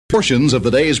Portions of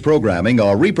the day's programming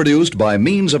are reproduced by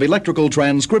means of electrical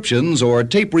transcriptions or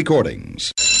tape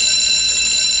recordings.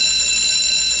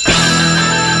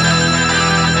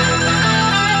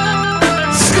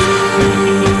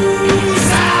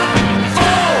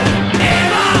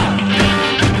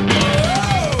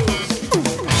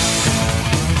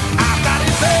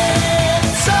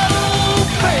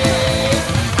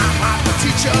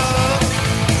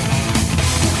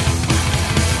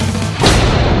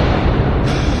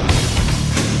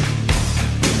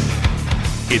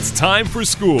 It's time for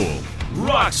school,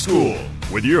 Rock School,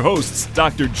 with your hosts,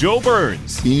 Dr. Joe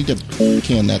Burns. You need to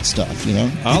can that stuff, you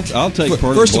know? I'll take part of the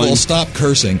blame. First of all, stop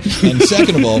cursing. And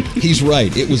second of all, he's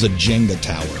right. It was a Jenga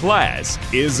tower. Class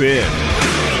is in.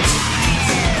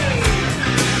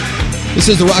 This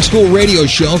is the Rock School radio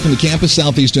show from the campus,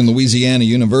 Southeastern Louisiana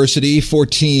University,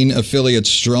 14 affiliates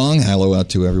strong. Hello out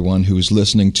to everyone who's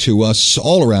listening to us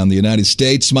all around the United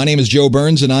States. My name is Joe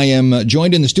Burns, and I am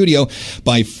joined in the studio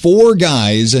by four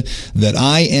guys that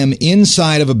I am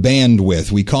inside of a band with.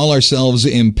 We call ourselves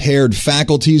Impaired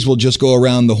Faculties. We'll just go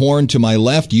around the horn. To my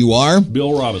left, you are?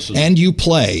 Bill Robinson. And you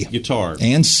play? Guitar.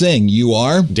 And sing. You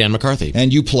are? Dan McCarthy.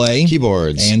 And you play?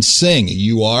 Keyboards. And sing.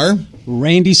 You are?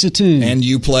 Randy Satoon. And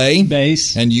you play?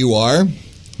 Bass. And you are?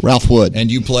 Ralph Wood.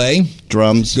 And you play?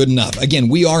 Drums. Good enough. Again,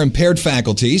 we are Impaired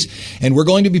Faculties, and we're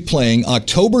going to be playing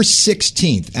October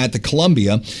 16th at the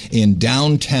Columbia in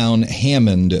downtown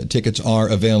Hammond. Tickets are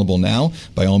available now.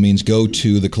 By all means, go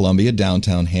to the Columbia,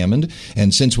 downtown Hammond.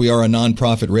 And since we are a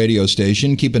nonprofit radio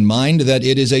station, keep in mind that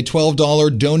it is a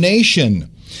 $12 donation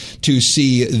to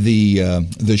see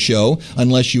the show.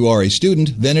 Unless you are a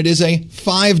student, then it is a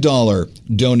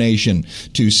 $5 donation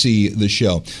to see the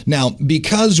show. Now,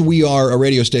 because we are a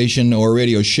radio station or a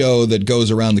radio show that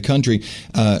goes around the country,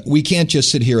 we can't just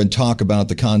sit here and talk about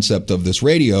the concept of this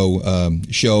radio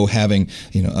show having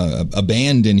a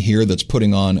band in here that's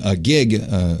putting on a gig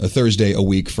a Thursday a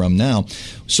week from now.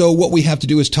 So what we have to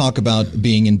do is talk about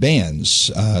being in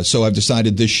bands. So I've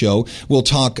decided this show will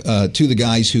talk to the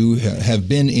guys who have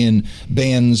been in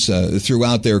bands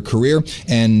throughout their career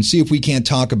and see if we can't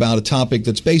talk about a topic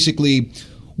that's basically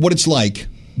what it's like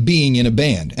being in a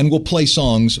band. And we'll play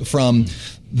songs from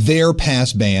their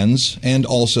past bands and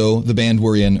also the band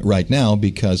we're in right now,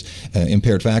 because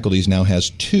Impaired Faculties now has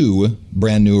two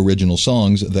brand new original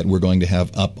songs that we're going to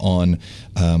have up on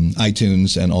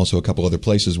iTunes and also a couple other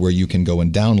places where you can go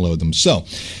and download them. So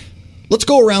let's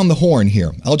go around the horn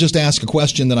here. I'll just ask a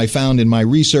question that I found in my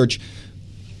research.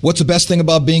 What's the best thing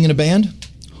about being in a band?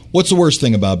 What's the worst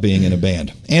thing about being in a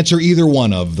band? Answer either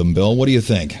one of them, Bill. What do you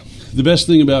think? The best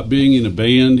thing about being in a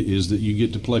band is that you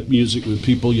get to play music with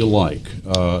people you like.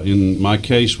 In my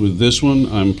case with this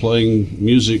one, I'm playing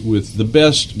music with the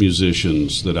best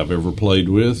musicians that I've ever played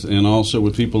with, and also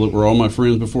with people that were all my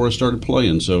friends before I started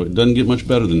playing, so it doesn't get much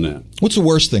better than that. What's the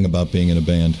worst thing about being in a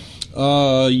band?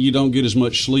 You don't get as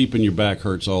much sleep and your back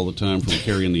hurts all the time from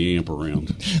carrying the amp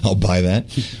around. I'll buy that.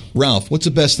 Ralph, what's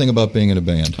the best thing about being in a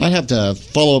band? I'd have to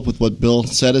follow up with what Bill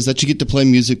said, is that you get to play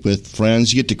music with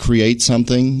friends. You get to create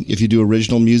something if you do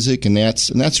original music, and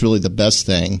that's really the best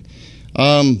thing.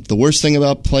 The worst thing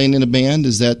about playing in a band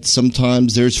is that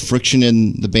sometimes there's friction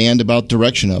in the band about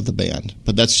direction of the band,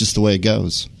 but that's just the way it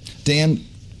goes. Dan,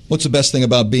 what's the best thing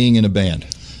about being in a band?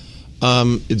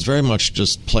 It's very much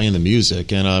just playing the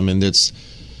music, and it's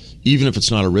even if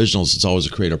it's not originals, it's always a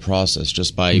creative process.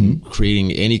 Just by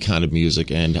creating any kind of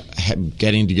music and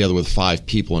getting together with five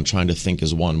people and trying to think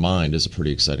as one mind is a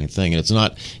pretty exciting thing. And it's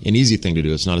not an easy thing to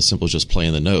do. It's not as simple as just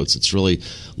playing the notes. It's really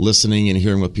listening and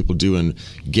hearing what people do and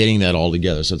getting that all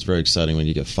together. So it's very exciting when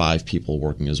you get five people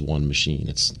working as one machine.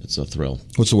 It's a thrill.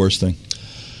 What's the worst thing?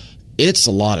 It's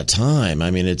a lot of time.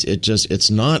 I mean,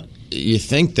 it's not. You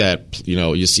think that,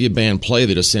 you see a band play,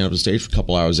 they just stand up on stage for a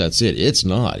couple hours, that's it. It's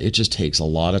not. It just takes a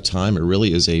lot of time. It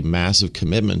really is a massive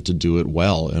commitment to do it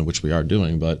well, and which we are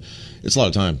doing, but it's a lot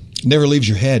of time. Never leaves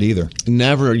your head either.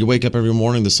 Never. You wake up every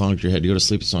morning, the song's in your head. You go to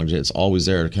sleep, the song's in your head. It's always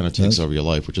there. It kind of takes over your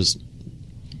life, which is...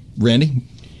 Randy?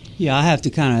 Yeah, I have to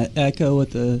kind of echo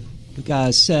what the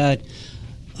guys said.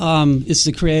 It's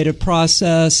the creative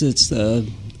process. It's the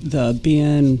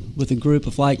being with a group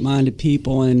of like-minded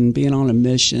people and being on a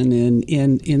mission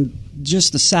and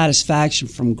just the satisfaction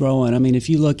from growing. I mean, if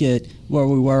you look at where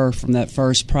we were from that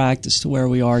first practice to where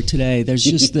we are today, there's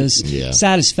just this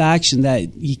satisfaction that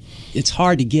it's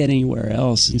hard to get anywhere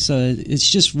else. And so it's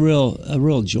just a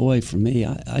real joy for me.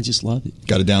 I just love it.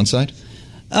 Got a downside?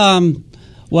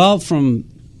 Well, from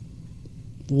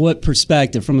what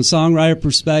perspective? From a songwriter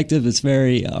perspective, it's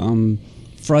very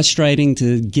frustrating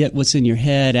to get what's in your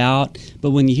head out. But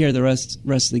when you hear the rest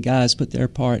of the guys put their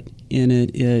part in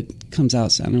it, it comes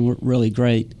out sounding really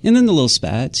great. And then the little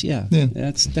spats,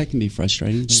 that can be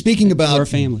frustrating. Speaking about our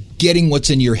family, getting what's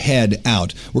in your head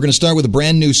out, we're going to start with a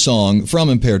brand new song from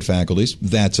Impaired Faculties.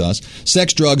 That's us.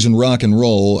 Sex, Drugs, and Rock and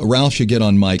Roll. Ralph should get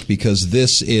on mic because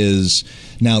this is...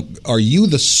 Now, are you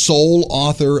the sole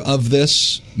author of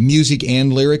this, music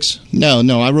and lyrics? No,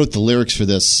 I wrote the lyrics for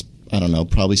this, I don't know,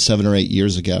 probably 7 or 8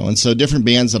 years ago. And so different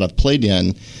bands that I've played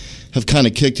in have kind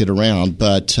of kicked it around.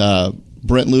 But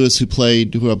Brent Lewis, who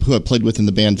I played with in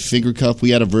the band Finger Cuff,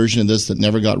 we had a version of this that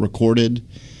never got recorded.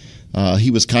 He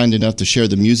was kind enough to share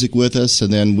the music with us,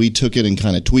 and then we took it and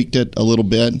kind of tweaked it a little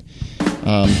bit.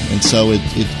 And so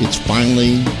it's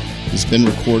finally been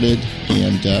recorded,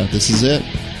 and this is it.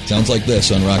 Sounds like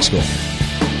this on Rock School.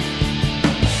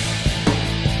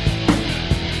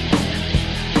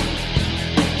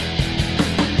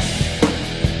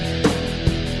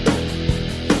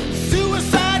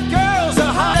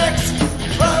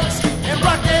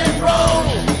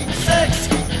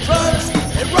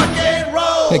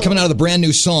 Hey, coming out of the brand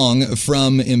new song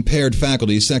from Impaired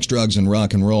Faculties, Sex, Drugs, and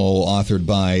Rock and Roll, authored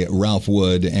by Ralph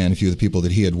Wood and a few of the people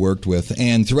that he had worked with.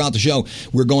 And throughout the show,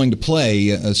 we're going to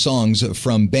play songs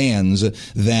from bands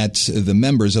that the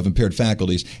members of Impaired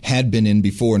Faculties had been in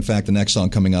before. In fact, the next song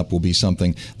coming up will be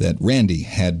something that Randy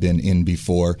had been in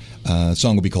before. The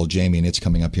song will be called Jamie, and it's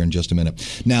coming up here in just a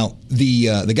minute. Now,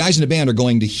 the guys in the band are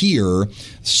going to hear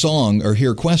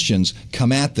hear questions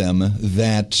come at them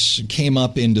that came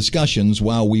up in discussions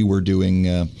while we were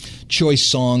doing choice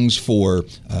songs for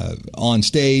on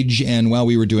stage and while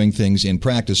we were doing things in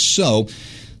practice. So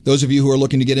those of you who are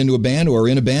looking to get into a band or are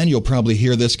in a band, you'll probably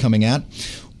hear this coming out.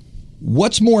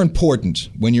 What's more important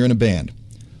when you're in a band?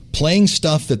 Playing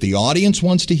stuff that the audience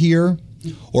wants to hear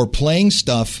or playing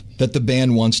stuff that the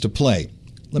band wants to play?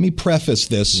 Let me preface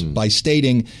this by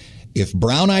stating, if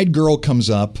Brown Eyed Girl comes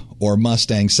up, or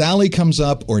Mustang Sally comes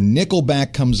up, or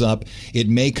Nickelback comes up, it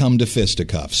may come to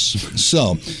fisticuffs.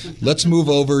 So let's move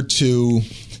over to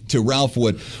Ralph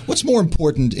Wood. What's more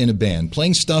important in a band?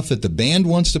 Playing stuff that the band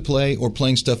wants to play or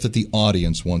playing stuff that the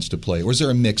audience wants to play? Or is there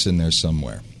a mix in there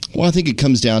somewhere? Well, I think it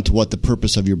comes down to what the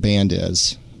purpose of your band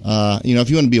is. If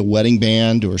you want to be a wedding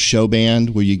band or a show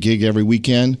band where you gig every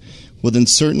weekend, well, then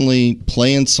certainly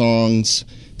playing songs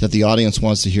that the audience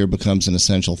wants to hear becomes an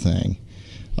essential thing.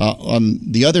 On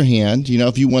the other hand,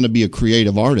 if you want to be a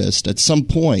creative artist, at some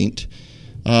point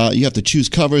you have to choose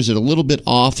covers that are a little bit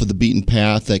off of the beaten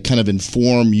path that kind of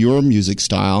inform your music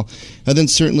style, and then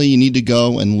certainly you need to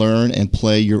go and learn and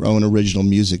play your own original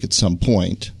music at some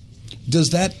point. Does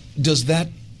that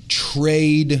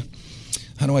trade...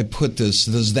 How do I put this?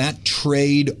 Does that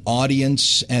trade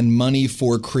audience and money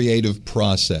for creative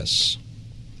process?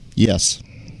 Yes.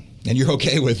 And you're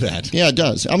okay with that? Yeah, it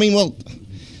does.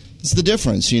 It's the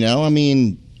difference,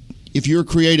 if you're a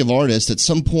creative artist, at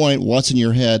some point, what's in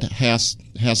your head has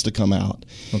to come out.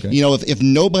 Okay. If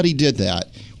nobody did that,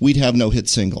 we'd have no hit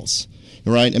singles,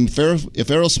 right? And if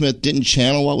Aerosmith didn't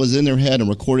channel what was in their head and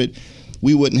record it,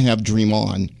 we wouldn't have Dream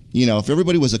On. If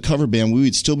everybody was a cover band, we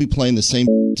would still be playing the same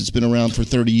that's been around for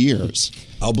 30 years.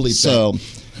 I'll believe that.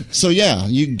 So yeah,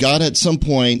 you got to at some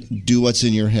point do what's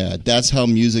in your head. That's how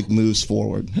music moves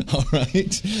forward. All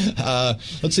right.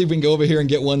 Let's see if we can go over here and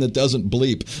get one that doesn't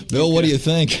bleep. Bill, what do you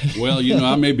think? Well,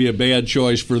 I may be a bad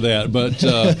choice for that, but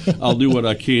I'll do what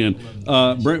I can.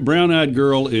 Brown Eyed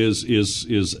Girl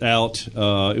is out.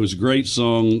 It was a great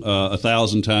song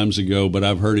 1,000 times ago, but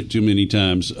I've heard it too many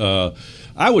times.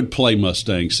 I would play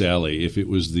Mustang Sally if it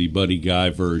was the Buddy Guy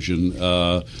version.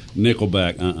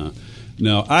 Nickelback,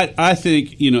 No, I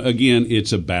think, again,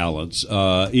 it's a balance.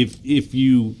 If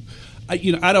you, I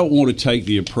don't want to take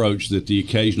the approach that the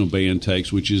occasional band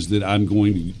takes, which is that I'm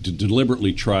going to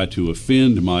deliberately try to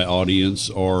offend my audience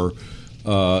or,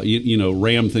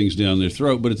 ram things down their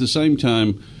throat. But at the same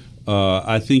time,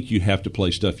 I think you have to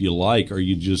play stuff you like, or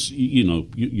you just,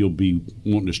 you'll be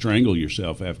wanting to strangle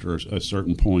yourself after a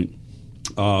certain point.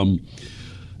 I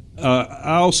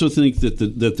also think that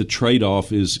the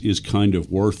trade-off is kind of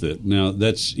worth it. Now,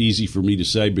 that's easy for me to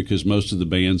say because most of the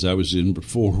bands I was in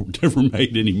before never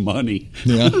made any money.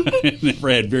 Yeah. Never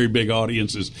had very big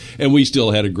audiences, and we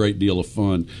still had a great deal of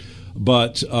fun.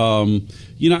 But,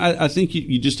 I think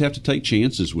you just have to take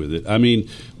chances with it. I mean,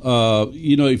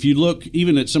 if you look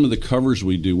even at some of the covers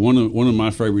we do, one of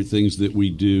my favorite things that we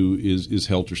do is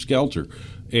Helter Skelter.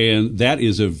 And that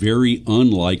is a very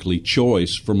unlikely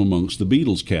choice from amongst the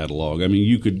Beatles catalog. I mean,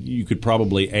 you could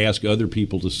probably ask other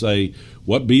people to say,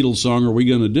 what Beatles song are we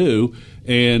going to do?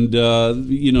 And,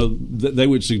 they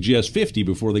would suggest 50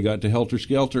 before they got to Helter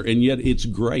Skelter. And yet it's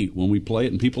great when we play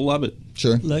it and people love it.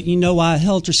 Sure. Look, you know why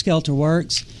Helter Skelter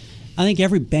works? I think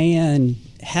every band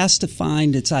has to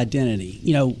find its identity.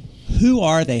 You know, who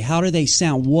are they? How do they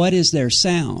sound? What is their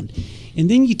sound? And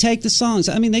then you take the songs.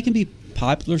 I mean, they can be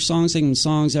popular songs, they can be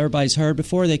songs everybody's heard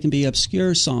before, they can be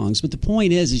obscure songs. But the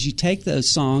point is you take those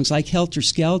songs like Helter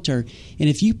Skelter, and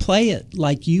if you play it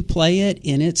like you play it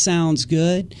and it sounds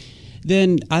good,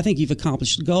 then I think you've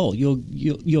accomplished the goal.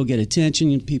 You'll get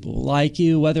attention, people will like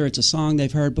you, whether it's a song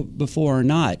they've heard before or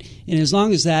not. And as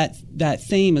long as that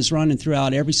theme is running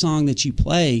throughout every song that you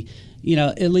play, you know,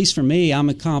 at least for me, I'm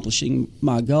accomplishing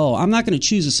my goal. I'm not going to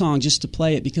choose a song just to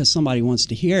play it because somebody wants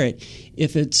to hear it.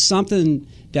 If it's something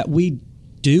that we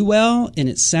do well and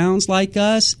it sounds like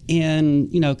us,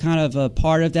 and, you know, kind of a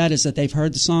part of that is that they've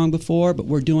heard the song before, but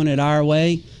we're doing it our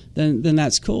way, then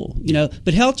that's cool, you know.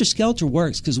 But Helter Skelter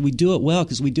works because we do it well,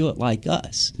 because we do it like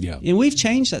us. Yeah. And we've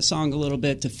changed that song a little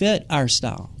bit to fit our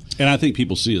style. And I think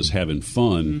people see us having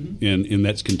fun, and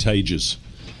that's contagious.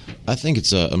 I think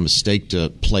it's a mistake to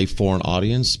play for an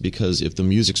audience, because if the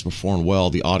music's performed well,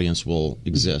 the audience will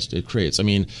exist. It creates. I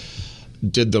mean,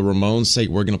 did the Ramones say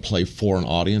we're going to play for an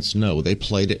audience? No, they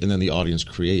played it and then the audience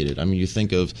created. I mean, you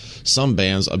think of some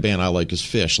bands, a band I like is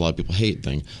Phish. A lot of people hate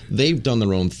thing. They've done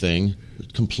their own thing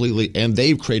completely, and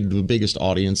they've created the biggest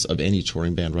audience of any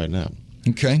touring band right now.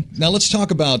 Okay. Now let's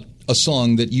talk about a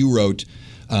song that you wrote.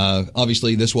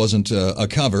 Obviously, this wasn't a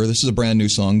cover. This is a brand new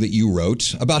song that you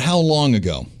wrote. About how long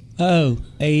ago? Oh,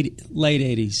 late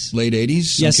 80s. Late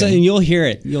 80s? Yes, Okay. and you'll hear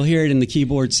it. You'll hear it in the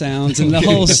keyboard sounds and the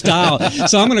whole style.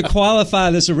 So I'm going to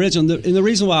qualify this original. And the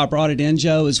reason why I brought it in,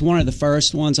 Joe, is one of the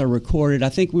first ones I recorded. I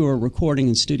think we were recording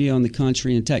in Studio in the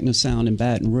Country and Techno Sound in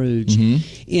Baton Rouge.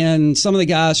 And some of the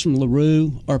guys from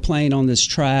LaRue are playing on this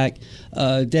track.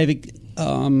 David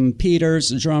Peters,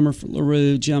 the drummer for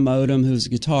LaRue, Jim Odom, who's a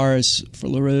guitarist for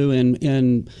LaRue,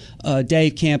 and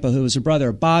Dave Campo, who was a brother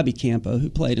of Bobby Campo, who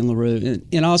played in LaRue,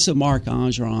 and also Mark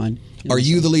Angeron. Are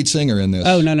you the lead singer in this?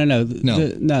 Oh, no.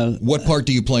 No. What part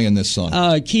do you play in this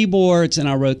song? Keyboards, and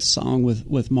I wrote the song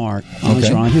with Mark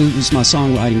Angeron, who was my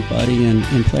songwriting buddy and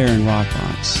player in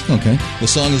Rockbox. Okay. The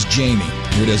song is Jamie.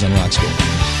 Here it is on Rock School.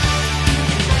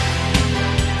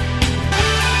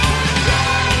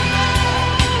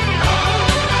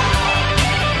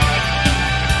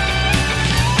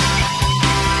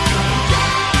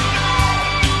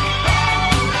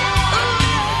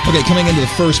 Okay, coming into the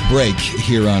first break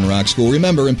here on Rock School.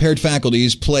 Remember, Impaired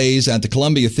Faculties plays at the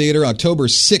Columbia Theater October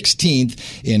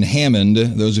 16th in Hammond.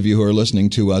 Those of you who are listening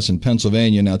to us in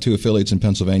Pennsylvania, now 2 affiliates in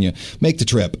Pennsylvania, make the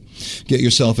trip. Get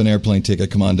yourself an airplane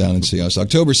ticket. Come on down and see us.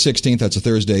 October 16th, that's a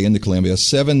Thursday in the Columbia,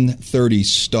 7:30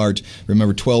 start.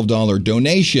 Remember, $12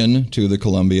 donation to the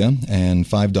Columbia and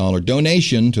 $5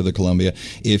 donation to the Columbia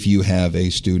if you have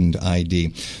a student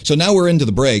ID. So now we're into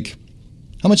the break.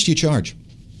 How much do you charge?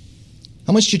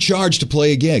 How much do you charge to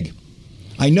play a gig?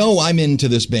 I know I'm into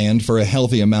this band for a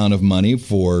healthy amount of money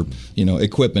for,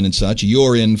 equipment and such.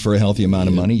 You're in for a healthy amount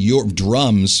of money. Your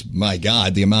drums, my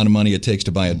God, the amount of money it takes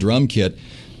to buy a drum kit.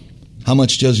 How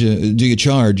much do you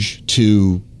charge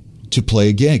to play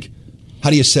a gig?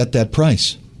 How do you set that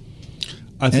price?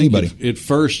 I think at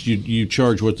first you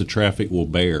charge what the traffic will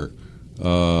bear,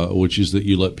 which is that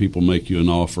you let people make you an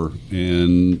offer,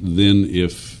 and then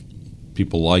if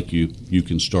people like you, you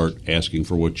can start asking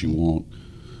for what you want.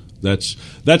 That's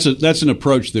an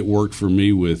approach that worked for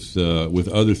me with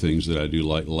other things that I do,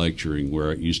 like lecturing,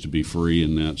 where it used to be free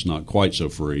and now it's not quite so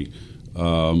free.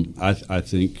 I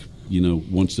think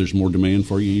once there's more demand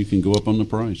for you, you can go up on the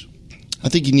price. I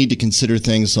think you need to consider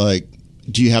things like,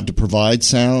 do you have to provide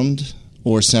sound,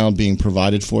 or sound being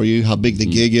provided for you? How big the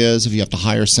gig is. If you have to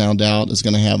hire sound out, it's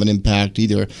going to have an impact.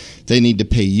 Either they need to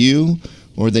pay you,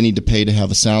 or they need to pay to have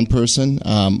a sound person.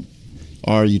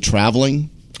 Are you traveling?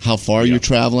 How far you're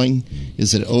traveling?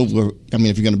 Is it over? I mean,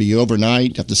 if you're going to be overnight,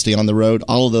 you have to stay on the road.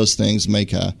 All of those things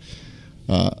make a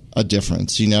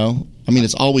difference. I mean,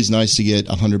 it's always nice to get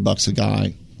 $100 a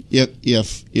guy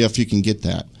if you can get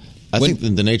that. I think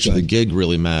the nature of the gig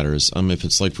really matters. If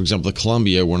it's like, for example, the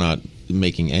Columbia, we're not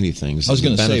making anything. I was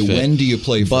going to say, when do you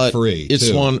play for free?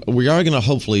 It's one we are going to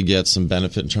hopefully get some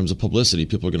benefit in terms of publicity.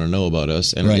 People are going to know about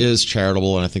us, and it is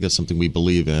charitable, and I think that's something we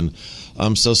believe in.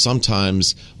 So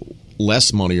sometimes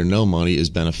less money or no money is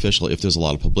beneficial if there's a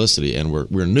lot of publicity, and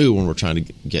we're new when we're trying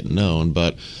to get known.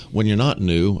 But when you're not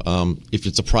new, if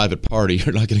it's a private party,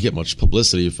 you're not going to get much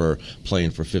publicity for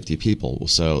playing for 50 people.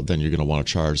 So then you're going to want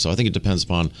to charge. So I think it depends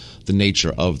upon the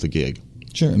nature of the gig.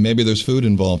 Sure, and maybe there's food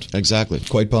involved. Exactly.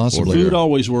 Quite possibly. Food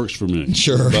always works for me.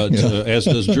 Sure. But as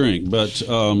does drink. But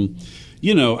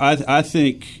You know, I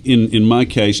think in my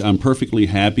case, I'm perfectly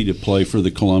happy to play for the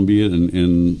Columbia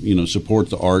and you know, support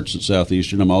the arts at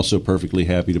Southeastern. I'm also perfectly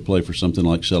happy to play for something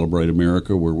like Celebrate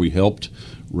America, where we helped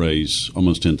raise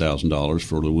almost $10,000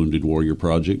 for the Wounded Warrior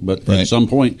Project. But at some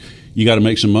point, you got to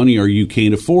make some money, or you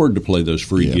can't afford to play those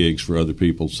free gigs for other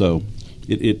people. So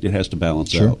it has to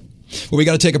balance out. Well, we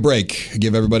got to take a break,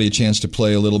 give everybody a chance to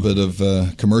play a little bit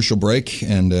of commercial break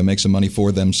and make some money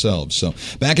for themselves. So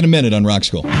back in a minute on Rock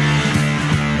School.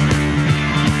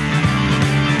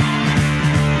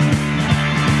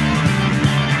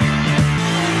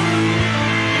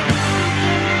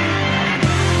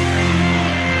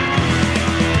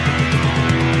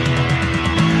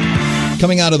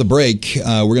 Coming out of the break,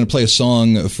 we're going to play a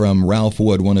song from Ralph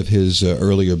Wood, one of his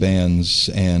earlier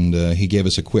bands, and he gave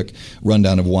us a quick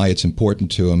rundown of why it's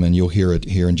important to him, and you'll hear it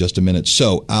here in just a minute.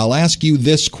 So I'll ask you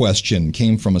this question.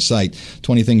 Came from a site,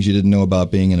 20 Things You Didn't Know About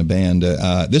Being in a Band.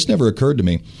 This never occurred to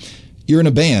me. You're in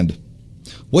a band.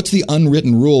 What's the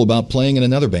unwritten rule about playing in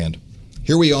another band?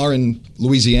 Here we are in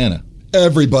Louisiana.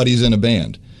 Everybody's in a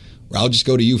band. I'll just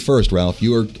go to you first, Ralph.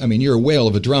 You're a whale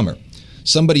of a drummer.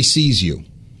 Somebody sees you,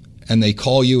 and they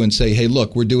call you and say, hey,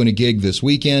 look, we're doing a gig this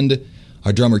weekend.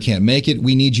 Our drummer can't make it.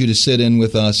 We need you to sit in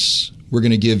with us. We're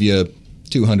going to give you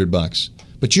 $200.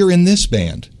 But you're in this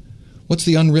band. What's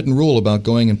the unwritten rule about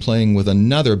going and playing with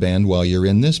another band while you're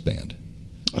in this band?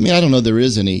 I mean, I don't know there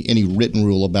is any written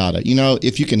rule about it. You know,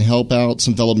 if you can help out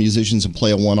some fellow musicians and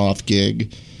play a one-off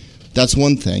gig, that's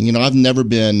one thing. You know, I've never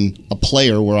been a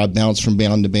player where I bounce from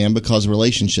band to band because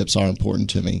relationships are important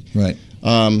to me. Right.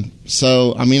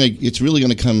 So, I mean, it's really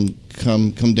going to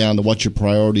come down to what your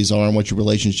priorities are and what your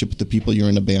relationship with the people you're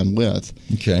in a band with.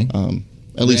 Okay.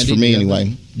 At least for me, anyway.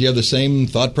 Do you have the same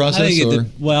thought process?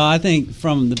 I think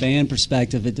from the band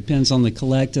perspective, it depends on the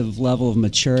collective level of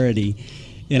maturity.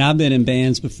 And I've been in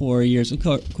bands before years, of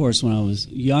course, when I was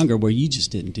younger, where you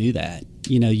just didn't do that.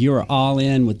 You know, you were all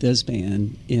in with this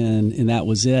band, and that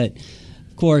was it.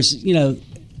 Of course, you know,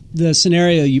 the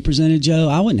scenario you presented, Joe,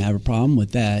 I wouldn't have a problem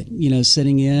with that. You know,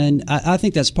 sitting in, I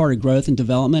think that's part of growth and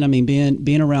development. I mean,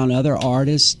 being around other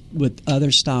artists with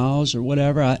other styles or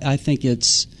whatever, I think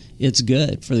it's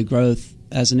good for the growth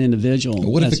as an individual.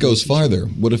 What if it goes farther?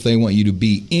 What if they want you to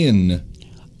be in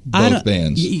both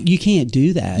bands? You can't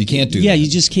do that. You can't do that. Yeah, you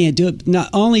just can't do it. Not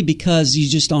only because you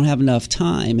just don't have enough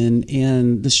time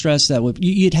and the stress that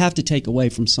you'd have to take away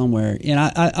from somewhere. And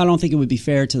I don't think it would be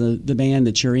fair to the band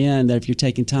that you're in that if you're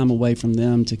taking time away from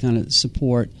them to kind of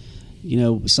support, you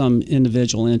know, some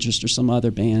individual interest or some other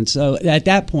band. So at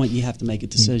that point, you have to make a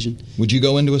decision. Would you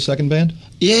go into a second band?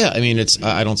 Yeah, I mean,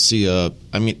 I don't see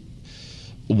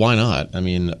why not? I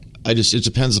mean, it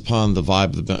depends upon the vibe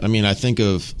of the band. I mean, I think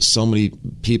of so many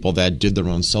people that did their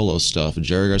own solo stuff.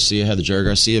 Jerry Garcia had the Jerry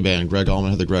Garcia band. Greg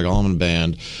Allman had the Greg Allman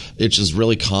band. It's just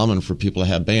really common for people to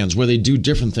have bands where they do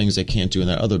different things they can't do in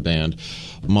that other band.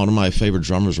 One of my favorite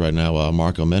drummers right now,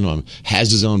 Marco Minimum, has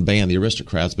his own band, the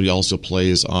Aristocrats, but he also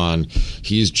plays on.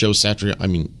 He's Joe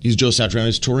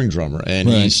Satriani's touring drummer, and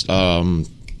he's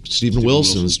Stephen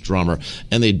Wilson's drummer,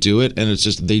 and they do it, and it's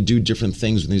just they do different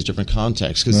things in these different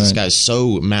contexts because this guy's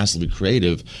so massively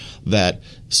creative that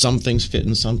some things fit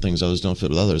in some things, others don't fit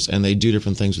with others, and they do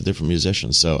different things with different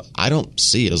musicians. So I don't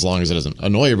see it as long as it doesn't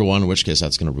annoy everyone, in which case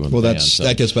that's going to ruin the band. Well,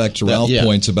 that gets back to Ralph's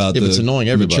points about it's annoying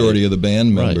everybody. Maturity of the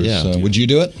band members. Right, would you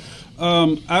do it?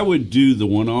 I would do the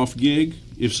one-off gig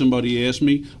if somebody asked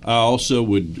me. I also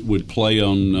would play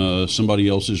on somebody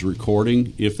else's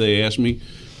recording if they asked me.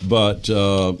 But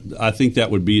I think that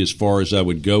would be as far as I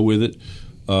would go with it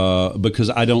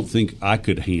because I don't think I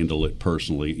could handle it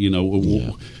personally. You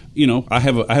know, I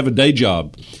have a day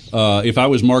job. If I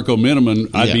was Marco Miniman,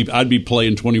 I'd be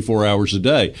playing 24 hours a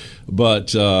day.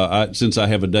 But since I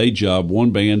have a day job,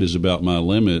 one band is about my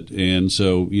limit, and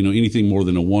so anything more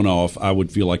than a one-off, I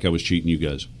would feel like I was cheating you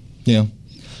guys. Yeah.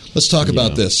 Let's talk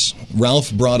about this.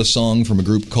 Ralph brought a song from a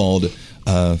group called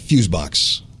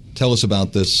Fusebox. Tell us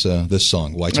about this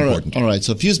song. Why it's important. All right.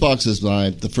 So Fusebox is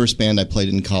the first band I played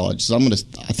in college. So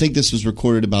I think this was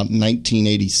recorded about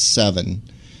 1987.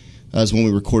 Is when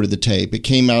we recorded the tape. It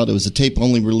came out. It was a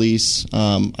tape-only release.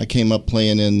 I came up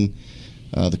playing in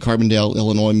the Carbondale,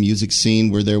 Illinois music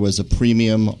scene where there was a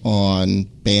premium on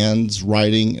bands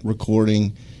writing,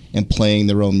 recording, and playing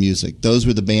their own music. Those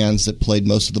were the bands that played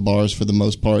most of the bars for the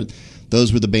most part.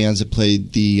 Those were the bands that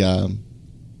played the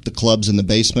clubs in the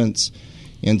basements.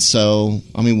 And so,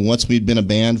 I mean, once we'd been a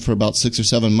band for about 6 or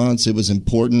 7 months, it was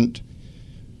important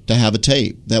to have a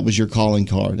tape. That was your calling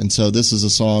card. And so this is a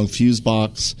song,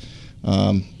 Fusebox.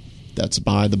 that's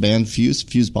by the band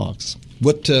Fusebox.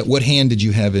 What hand did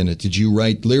you have in it? Did you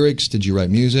write lyrics? Did you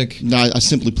write music? No, I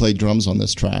simply played drums on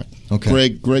this track. Okay.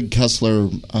 Greg Kessler,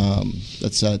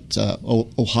 that's at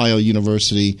Ohio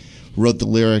University, wrote the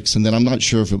lyrics, and then I'm not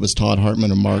sure if it was Todd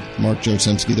Hartman or Mark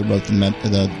Jaroszewski that wrote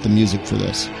the music for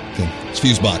this. Okay. It's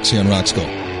Fusebox here on Rock School.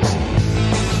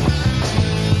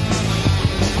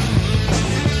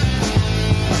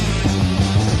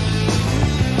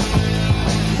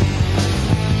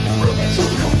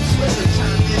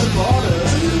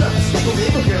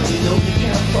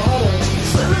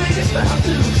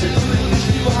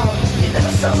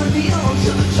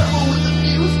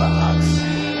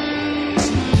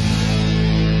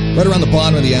 Right around the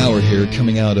bottom of the hour here,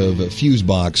 coming out of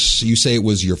Fusebox, you say it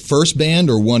was your first band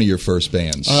or one of your first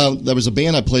bands? There was a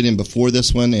band I played in before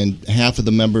this one, and half of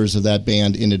the members of that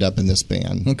band ended up in this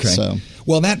band. Okay. So.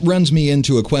 Well, that runs me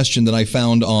into a question that I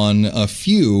found on a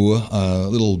few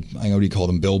little, what do you call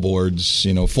them, billboards,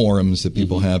 forums that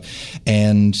people have.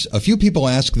 And a few people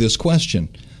ask this question: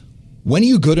 when are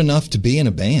you good enough to be in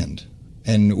a band?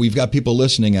 And we've got people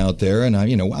listening out there, and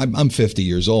I'm 50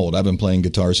 years old. I've been playing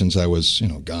guitar since I was,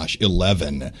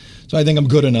 11. So I think I'm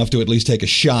good enough to at least take a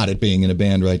shot at being in a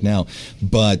band right now.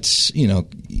 But,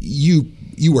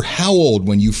 you were how old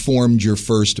when you formed your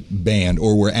first band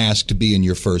or were asked to be in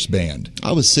your first band?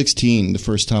 I was 16 the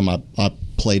first time I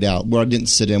played out, where I didn't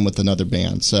sit in with another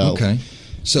band. So okay.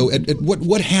 So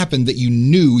what happened that you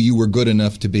knew you were good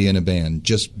enough to be in a band?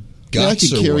 Just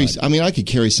guts or what? I could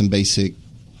carry some basic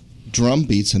drum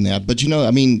beats in that, but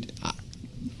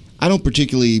I don't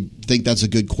particularly think that's a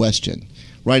good question,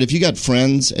 right? If you got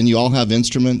friends and you all have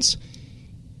instruments,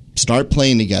 start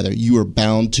playing together. You are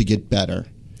bound to get better,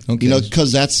 okay?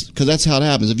 Because that's how it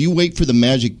happens. If you wait for the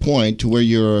magic point to where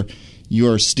you're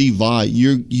Steve Vai,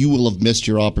 you will have missed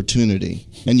your opportunity,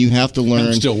 and you have to learn.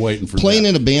 I'm still waiting for playing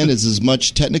that. in a band is as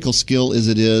much technical skill as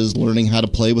it is learning how to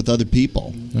play with other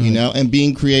people, and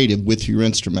being creative with your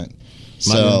instrument.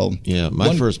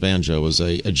 My first band, Joe, was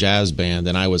a jazz band,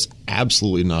 and I was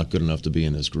absolutely not good enough to be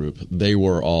in this group. They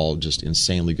were all just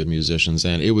insanely good musicians,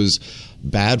 and it was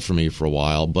bad for me for a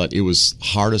while, but it was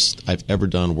hardest I've ever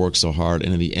done, worked so hard,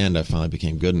 and in the end I finally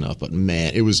became good enough. But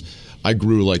man, I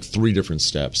grew like 3 different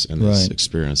steps in this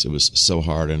experience. It was so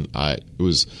hard, and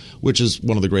which is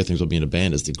one of the great things about being a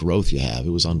band is the growth you have.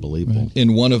 It was unbelievable. Right.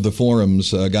 In one of the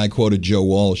forums, a guy quoted Joe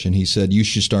Walsh, and he said, "You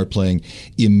should start playing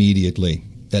immediately."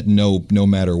 That no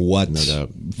matter what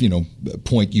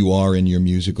point you are in your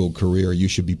musical career, you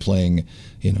should be playing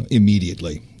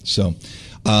immediately. So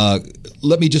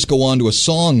let me just go on to a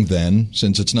song then,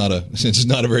 since it's not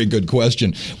a very good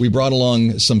question. We brought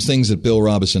along some things that Bill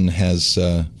Robison has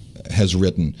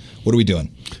written. What are we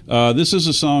doing? This is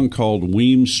a song called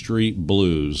Weems Street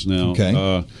Blues. Now,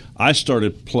 okay. I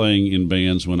started playing in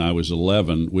bands when I was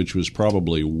 11, which was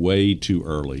probably way too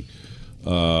early.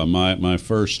 My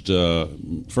first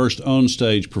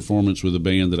on-stage performance with a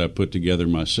band that I put together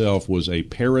myself was a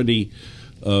parody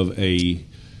of a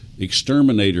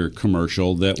Exterminator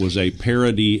commercial that was a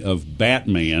parody of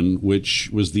Batman, which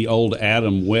was the old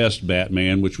Adam West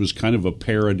Batman, which was kind of a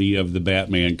parody of the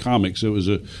Batman comics. It was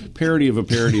a parody of a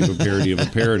parody of a parody of a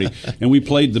parody. And we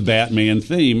played the Batman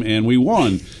theme, and we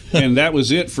won. And that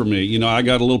was it for me. I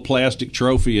got a little plastic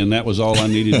trophy, and that was all I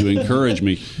needed to encourage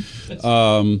me.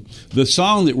 The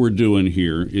song that we're doing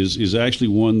here is actually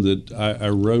one that I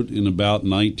wrote in about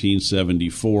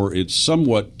 1974. It's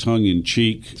somewhat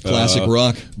tongue-in-cheek. Classic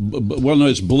rock? Well, no,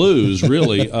 it's blues,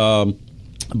 really.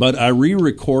 But I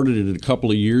re-recorded it a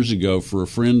couple of years ago for a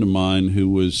friend of mine who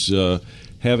was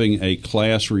having a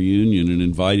class reunion and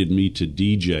invited me to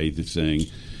DJ the thing,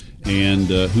 and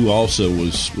who also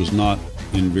was not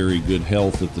in very good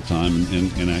health at the time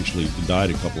and actually died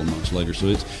a couple of months later.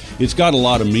 So it's got a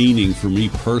lot of meaning for me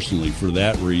personally for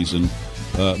that reason,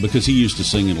 because he used to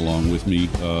sing it along with me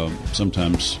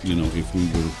sometimes, if we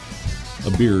were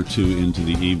a beer or two into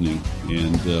the evening,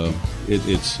 and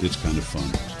it's kind of fun.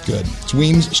 Good. It's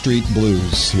Weems Street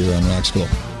Blues here on Rock School.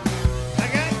 I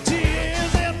got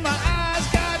tears in my eyes,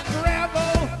 got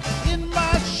gravel in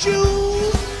my shoes.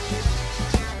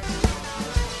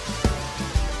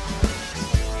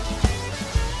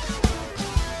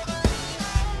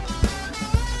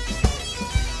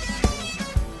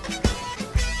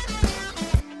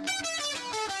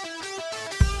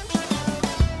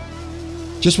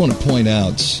 Just want to point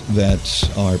out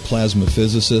that our plasma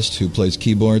physicist who plays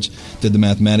keyboards did the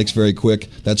mathematics very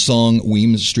quick. That song,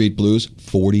 Weems Street Blues,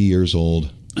 40 years old.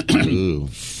 Ooh.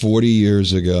 40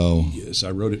 years ago. Yes,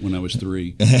 I wrote it when I was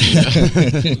 3.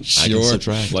 Sure.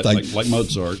 Like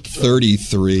Mozart.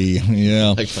 33.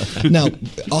 Yeah. Now,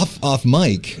 off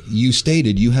mic, you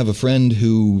stated you have a friend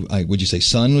who, would you say,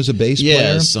 son was a bass player?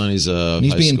 Yeah, his son, he's a and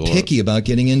he's high being schooler. picky about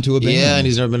getting into a band. Yeah, and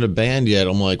he's never been in a band yet.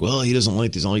 I'm like, well, he doesn't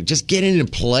like these. I'm like, just get in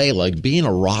and play. Like, be in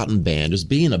a rotten band. Just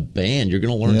be in a band. You're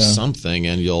going to learn something,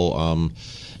 and you'll,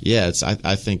 it's.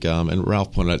 I think, and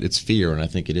Ralph pointed out, it's fear, and I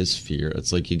think it is fear.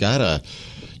 It's like you're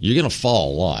going to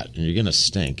fall a lot, and you're going to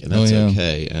stink, and that's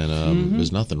okay. And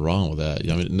there's nothing wrong with that.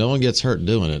 I mean, no one gets hurt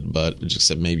doing it, but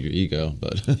except maybe your ego.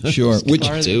 But sure,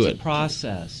 do it.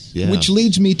 Process. Yeah. Which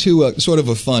leads me to a sort of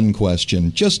a fun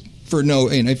question. Just for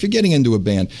if you're getting into a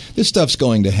band, this stuff's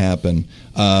going to happen.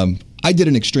 I did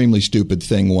an extremely stupid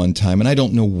thing one time, and I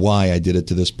don't know why I did it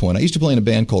to this point. I used to play in a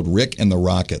band called Rick and the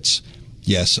Rockets.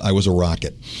 Yes, I was a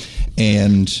rocket.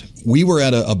 And we were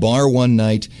at a bar one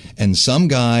night, and some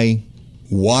guy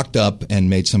walked up and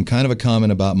made some kind of a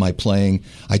comment about my playing.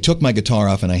 I took my guitar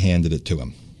off and I handed it to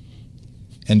him.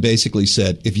 And basically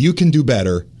said, if you can do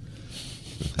better,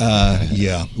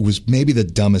 it was maybe the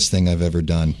dumbest thing I've ever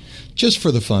done. Just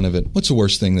for the fun of it, what's the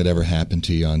worst thing that ever happened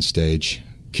to you on stage?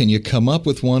 Can you come up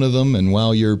with one of them? And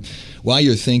while you're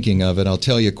thinking of it, I'll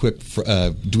tell you a quick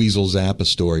Dweezil Zappa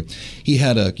story. He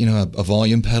had a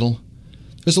volume pedal.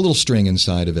 There's a little string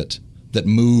inside of it that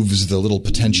moves the little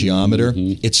potentiometer.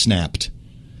 Mm-hmm. It snapped,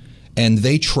 and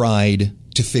they tried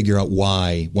to figure out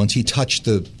why. Once he touched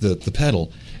the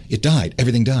pedal, it died.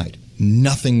 Everything died.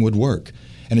 Nothing would work,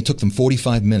 and it took them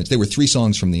 45 minutes. They were 3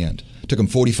 songs from the end. It took them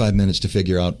 45 minutes to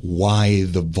figure out why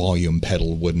the volume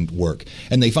pedal wouldn't work.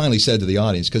 And they finally said to the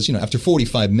audience, because, after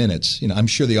 45 minutes, I'm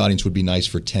sure the audience would be nice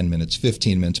for 10 minutes,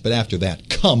 15 minutes, but after that,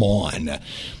 come on.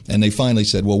 And they finally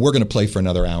said, well, we're going to play for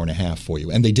another hour and a half for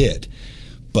you. And they did.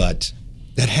 But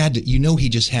that had to, he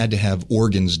just had to have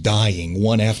organs dying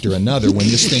one after another when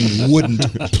this thing wouldn't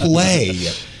play.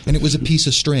 And it was a piece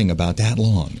of string about that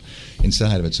long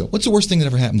inside of it. So what's the worst thing that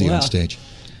ever happened to you on stage?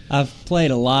 I've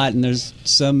played a lot, and there's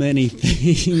so many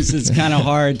things. It's kind of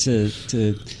hard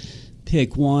to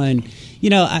pick one.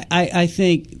 I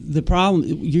think the problem,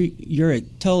 you're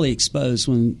totally exposed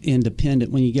when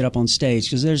independent when you get up on stage,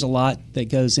 because there's a lot that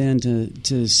goes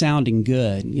into sounding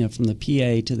good. From the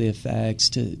PA to the effects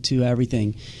to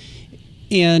everything.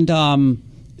 And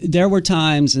there were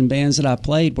times in bands that I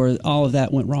played where all of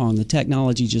that went wrong. The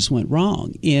technology just went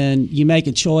wrong. And you make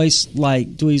a choice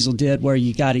like Dweezil did where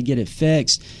you got to get it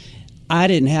fixed. I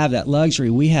didn't have that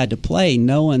luxury. We had to play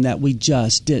knowing that we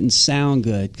just didn't sound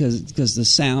good because the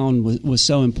sound was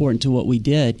so important to what we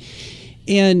did.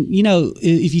 And,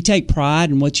 if you take pride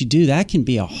in what you do, that can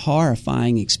be a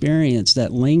horrifying experience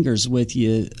that lingers with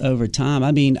you over time.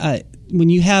 I mean, when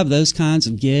you have those kinds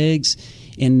of gigs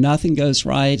and nothing goes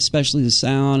right, especially the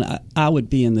sound, I would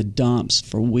be in the dumps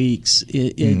for weeks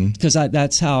because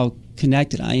that's how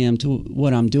connected I am to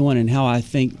what I'm doing and how I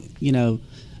think,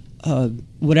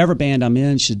 whatever band I'm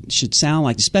in should sound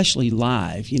like, especially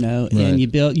live, Right. And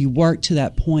you work to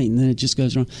that point, and then it just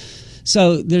goes wrong.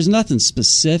 So there's nothing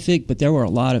specific, but there were a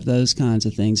lot of those kinds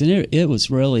of things, and it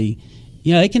was really,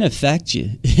 it can affect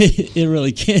you. It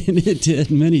really can. It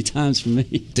did many times for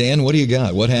me. Dan, what do you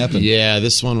got? What happened? Yeah,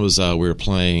 this one was we were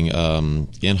playing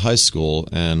in high school,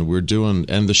 and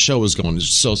and the show was going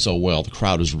so well. The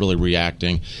crowd was really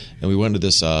reacting, and we went to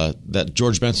this that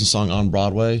George Benson song on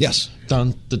Broadway. Yes.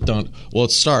 Dun, dun, dun. Well,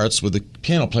 it starts with the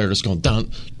piano player just going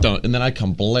dun, dun, and then I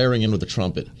come blaring in with the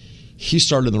trumpet. He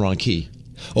started in the wrong key.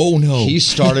 Oh, no. He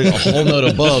started a whole note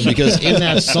above, because in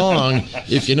that song,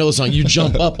 if you know the song, you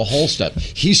jump up a whole step.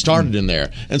 He started in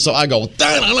there. And so I go,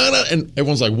 da-da-da-da, and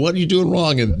everyone's like, what are you doing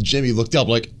wrong? And Jimmy looked up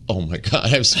like, oh, my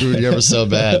God, I've screwed you ever so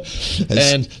bad.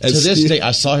 And to this day,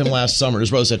 I saw him last summer. His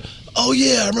brother said, oh,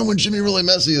 yeah, I remember when Jimmy really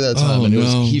messed with you that time. Oh, and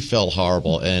no. He felt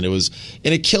horrible. And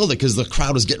it killed it, because the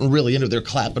crowd was getting really into it. They're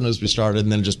clapping as we started,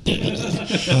 and then just...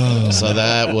 So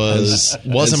that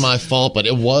wasn't my fault, but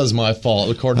it was my fault.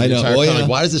 According to the entire crowd,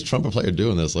 like, why is this trumpet player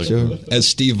doing this? Like, sure. As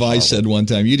Steve Vai said one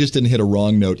time, you just didn't hit a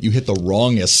wrong note. You hit the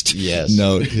wrongest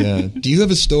note. Yeah. Do you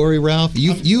have a story, Ralph?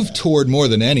 You've toured more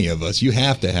than any of us. You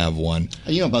have to have one.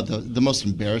 About the most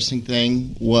embarrassing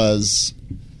thing is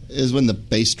when the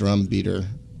bass drum beater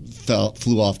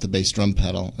flew off the bass drum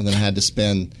pedal, and then I had to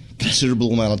spend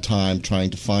considerable amount of time trying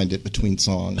to find it between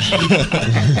songs.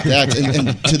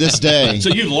 And to this day. So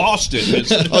you lost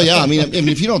it. Oh yeah, I mean,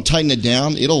 if you don't tighten it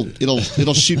down,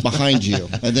 it'll shoot behind you,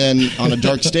 and then on a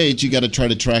dark stage, you got to try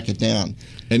to track it down.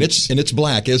 And it's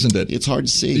black, isn't it? It's hard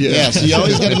to see. Yeah, so you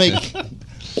always got to make.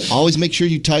 always make sure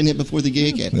you tighten it before the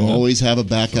gig, and always have a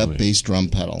backup bass drum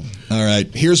pedal. All right,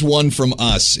 here's one from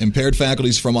us, Impaired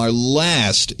Faculties, from our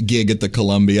last gig at the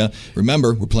Columbia.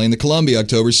 Remember, we're playing the Columbia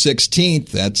October 16th.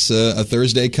 That's a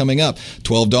Thursday coming up.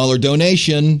 $12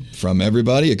 donation from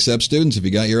everybody except students. If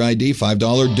you got your ID,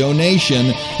 $5 donation.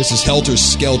 This is Helter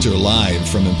Skelter live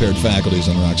from Impaired Faculties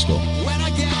on Rock School. When I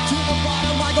get to the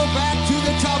bottom, I go back to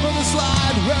the top of the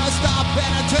slide, where I stop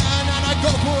and I turn and I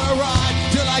go for a ride,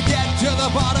 till I get to the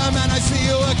bottom and I see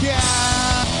you again.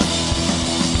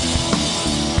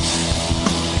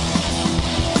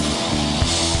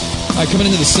 All right, coming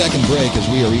into the second break as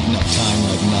we are eating up time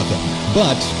like nothing.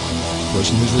 But the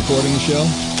person who's recording the show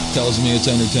tells me it's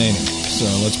entertaining. So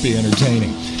let's be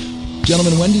entertaining.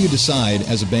 Gentlemen, when do you decide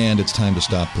as a band it's time to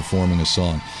stop performing a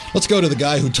song? Let's go to the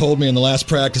guy who told me in the last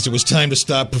practice it was time to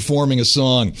stop performing a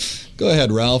song. Go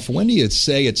ahead, Ralph. When do you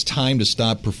say it's time to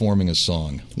stop performing a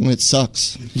song? When it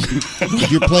sucks.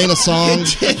 If you're playing a song,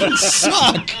 It didn't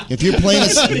suck. if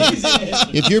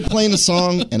you're playing a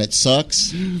song and it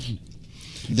sucks,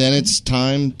 then it's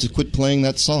time to quit playing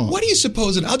that song. What do you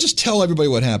suppose? And I'll just tell everybody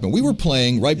what happened. We were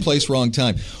playing right place, wrong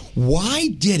time. Why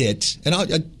did it? And I'll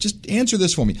just answer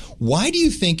this for me. Why do you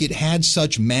think it had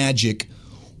such magic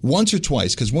once or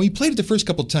twice? Because when we played it the first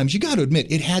couple of times, you got to admit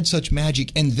it had such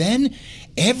magic. And then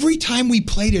every time we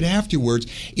played it afterwards,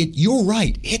 you're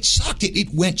right. It sucked.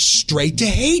 It went straight to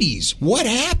Hades. What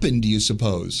happened? Do you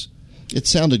suppose? It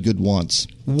sounded good once.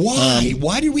 Why?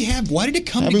 Why did it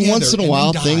come together? Every once in a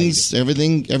while, died?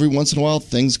 every once in a while,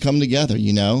 things come together,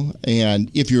 you know. And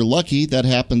if you're lucky, that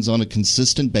happens on a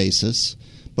consistent basis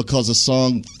because a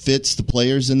song fits the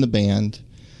players in the band.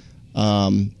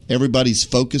 Everybody's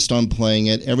focused on playing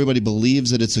it. Everybody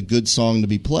believes that it's a good song to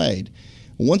be played.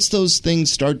 Once those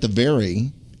things start to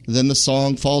vary, then the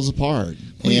song falls apart.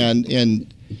 And you know,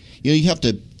 you have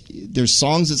to. There's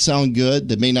songs that sound good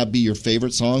that may not be your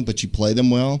favorite song, but you play them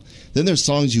well. Then there's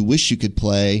songs you wish you could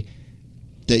play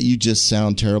that you just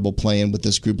sound terrible playing with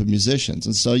this group of musicians.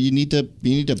 And so you need to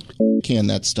can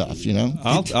that stuff, you know?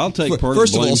 I'll take part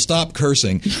First of the of blame. all, stop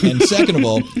cursing. And second of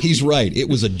all, he's right. It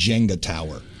was a Jenga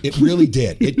tower. It really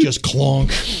did. It just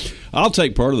clonk. I'll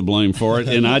take part of the blame for it,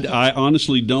 and I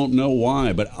honestly don't know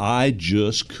why, but I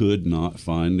just could not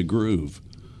find the groove.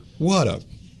 What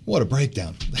a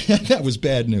breakdown. That was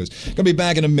bad news. Going to be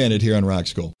back in a minute here on Rock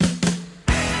School.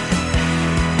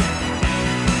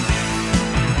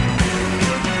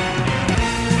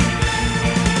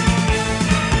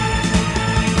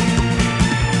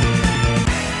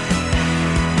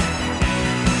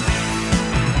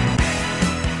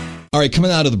 All right,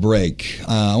 coming out of the break,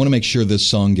 I want to make sure this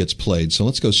song gets played, so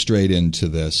let's go straight into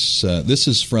this. This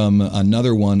is from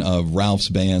another one of Ralph's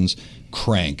bands,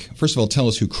 Crank. First of all, tell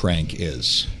us who Crank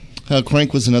is.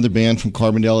 Crank was another band from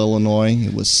Carbondale, Illinois.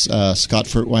 It was Scott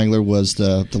Furtwängler was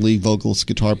the lead vocalist,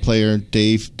 guitar player.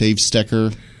 Dave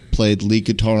Stecker played lead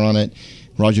guitar on it.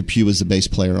 Roger Pugh was the bass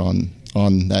player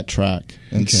on that track.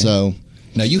 And so,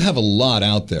 now you have a lot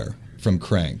out there from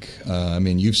Crank. I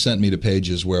mean, you've sent me to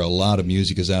pages where a lot of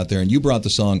music is out there, and you brought the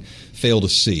song "Fail to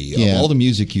See." Yeah. Of all the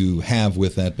music you have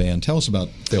with that band, tell us about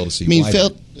 "Fail to See." I mean, Why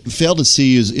Fail to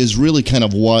See is really kind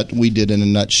of what we did in a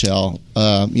nutshell.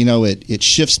 You know, it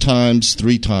shifts times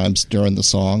 3 times during the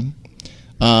song.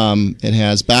 It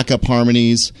has backup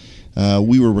harmonies.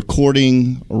 We were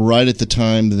recording right at the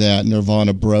time that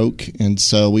Nirvana broke, and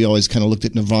so we always kind of looked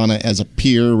at Nirvana as a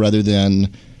peer rather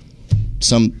than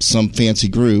some fancy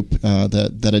group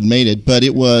that had made it. But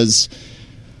it was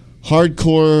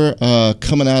hardcore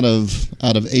coming out of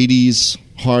 80s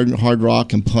hard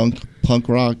rock and punk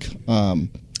rock.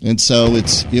 And so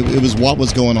it was what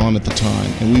was going on at the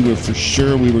time, and we were for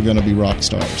sure we were going to be rock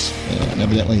stars, and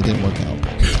evidently it didn't work out.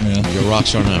 Yeah. You're a rock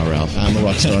star now, Ralph. I'm a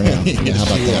rock star now. Yes, How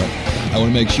about you that? are. I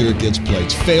want to make sure it gets played.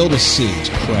 It's "Fail to See." It's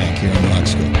Crank here on Rock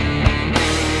School.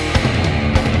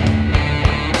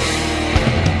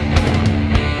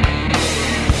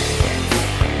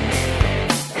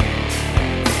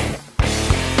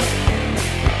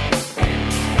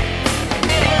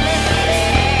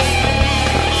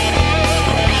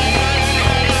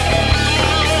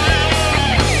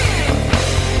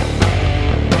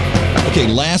 Okay,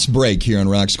 last break here on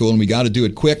Rock School, and we got to do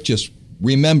it quick. Just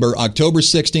remember, October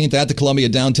 16th at the Columbia,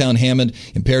 downtown Hammond,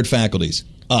 Impaired Faculties,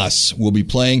 us, will be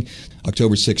playing.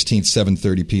 October 16th,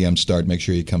 7:30 p.m. start. Make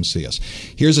sure you come see us.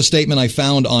 Here's a statement I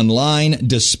found online.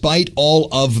 Despite all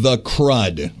of the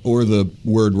crud, or the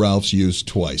word Ralph's used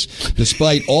twice,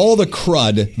 despite all the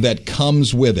crud that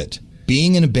comes with it,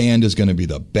 being in a band is going to be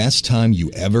the best time you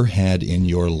ever had in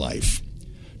your life.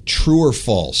 True or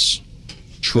false?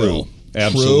 True.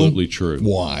 Absolutely true.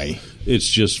 Why? It's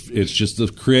just the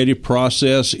creative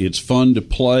process. It's fun to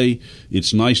play.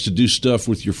 It's nice to do stuff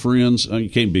with your friends. You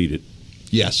can't beat it.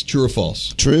 Yes, true or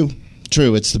false? True.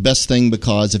 It's the best thing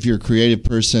because if you're a creative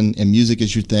person and music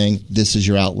is your thing, this is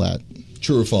your outlet.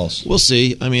 True or false? We'll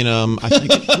see. I mean, I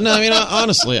think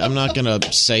honestly, I'm not going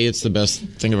to say it's the best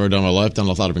thing I've ever done in my life. I've done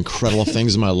a lot of incredible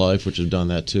things in my life, which have done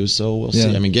that too. So we'll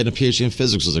see. I mean, getting a PhD in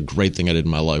physics was a great thing I did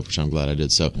in my life, which I'm glad I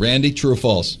did. So, Randy, true or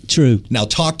false? True. Now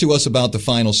talk to us about the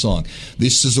final song.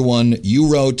 This is the one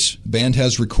you wrote, band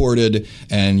has recorded,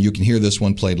 and you can hear this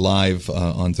one played live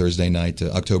on Thursday night,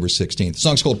 October 16th. The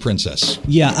song's called Princess.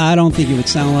 Yeah, I don't think it would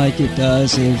sound like it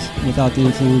does without the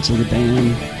influence of the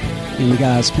band and the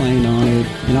guys playing on it,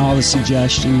 and all the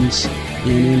suggestions and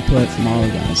input from all the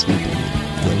guys in the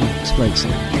band. It's a great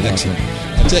song. Excellent.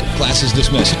 That's it. Class is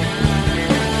dismissed.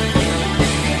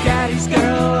 Daddy's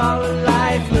girl all her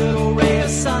life, little ray of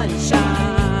sunshine.